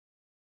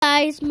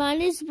guys, my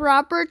name is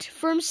Robert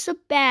from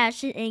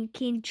Sebastian and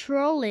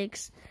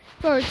Controlix.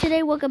 For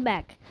today, welcome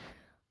back.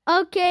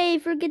 Okay,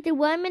 forget the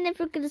 1 minute,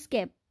 forget the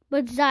skip.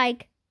 But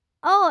Zyke,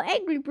 oh,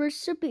 Angry Birds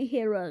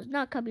superheroes,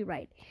 not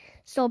copyright.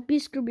 So be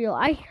screwed.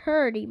 I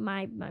heard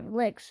my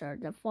legs are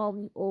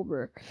falling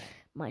over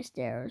my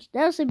stairs.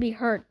 That should be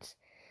hurt.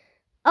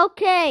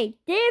 Okay,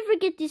 didn't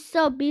forget this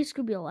sub be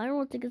screwed. I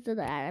don't think it's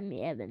the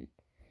enemy Evan.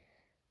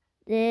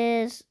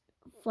 This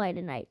flight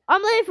tonight.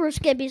 I'm ready for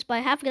skippies by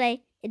half a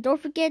day. And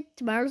don't forget,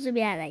 tomorrow's gonna be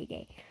a night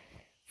day.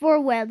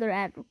 For weather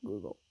at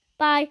Google.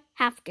 Bye.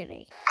 Have a good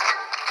day.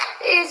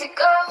 Easy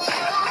go. What's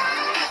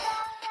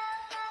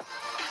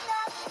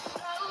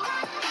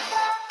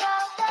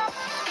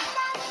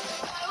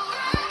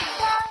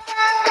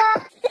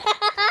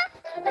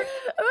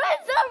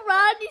up,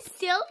 Ronnie?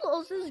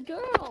 Sales his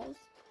girls.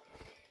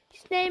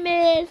 His name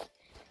is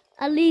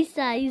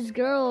Alisa. His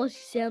girls.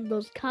 She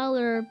sandals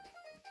color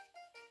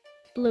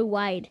blue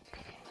white.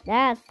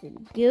 That's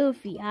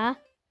goofy, huh?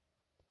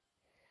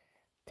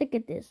 Look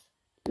at this.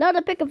 Love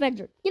the Pick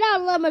Avenger. Get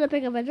out of the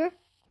Pick Avenger.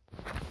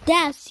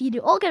 That's you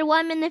do. Okay,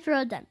 1 minute for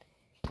all done.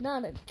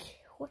 Not a.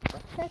 What the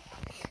heck?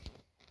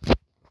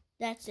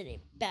 That's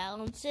it.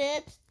 Balance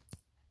it.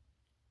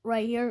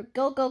 Right here.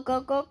 Go, go, go,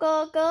 go,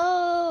 go,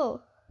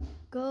 go.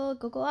 Go,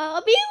 go,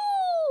 go.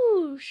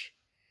 Abuse.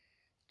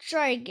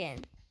 Try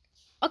again.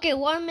 Okay,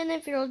 1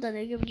 minute for all done.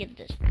 I'm gonna get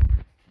this.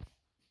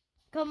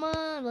 Come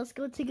on. Let's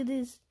go take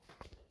this.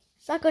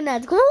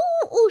 Sakonats.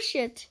 Oh,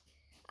 shit.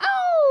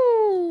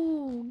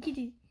 Oh,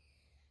 kitty.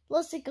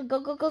 Let's take a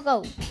go.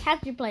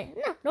 Have to play.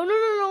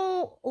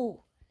 No.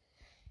 Oh.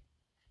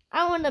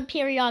 I want a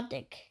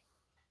periodic.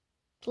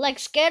 Like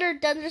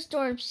scattered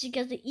thunderstorms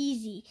because they're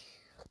easy.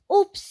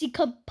 Oopsie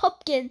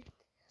pumpkin.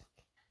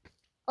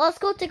 Let's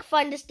go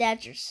find the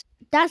statues.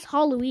 That's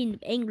Halloween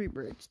of Angry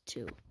Birds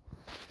too.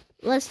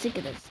 Let's take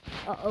this.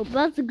 Uh-oh,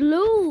 but the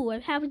glue.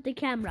 I'm having the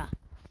camera.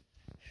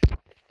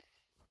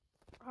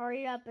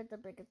 Hurry up at the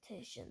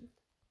repetition.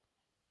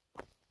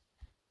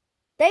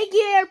 Thank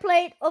you,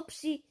 airplane.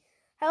 Oopsie.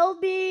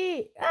 Help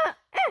me.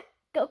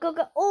 Go.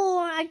 Oh,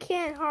 I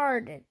can't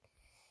harden.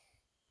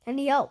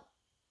 Any help?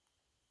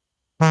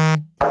 Oh,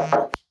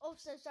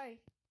 sorry.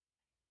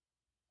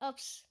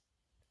 Oops.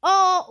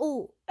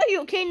 Oh. Are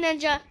you okay,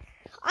 Ninja?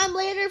 I'm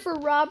later for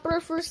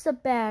Robert, for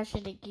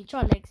Sebastian, and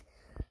Controlix.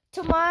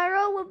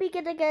 Tomorrow we'll be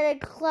gonna get a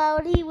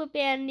cloudy with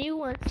a new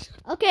one.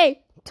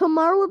 Okay,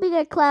 tomorrow we'll be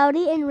get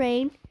cloudy and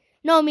rain.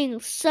 No, I mean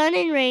sun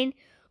and rain.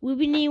 We'll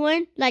be new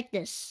one like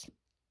this.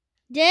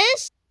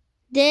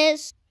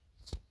 This.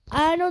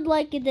 I don't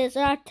like it. This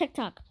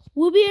TikTok.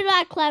 We'll be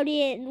like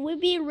cloudy and we'll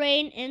be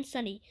rain and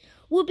sunny.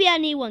 We'll be a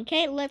new one.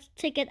 Okay, let's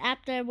take it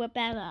after we're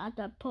back.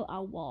 After put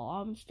our wall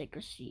on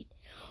sticker sheet.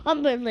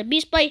 I'm gonna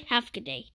be play. Have a good day.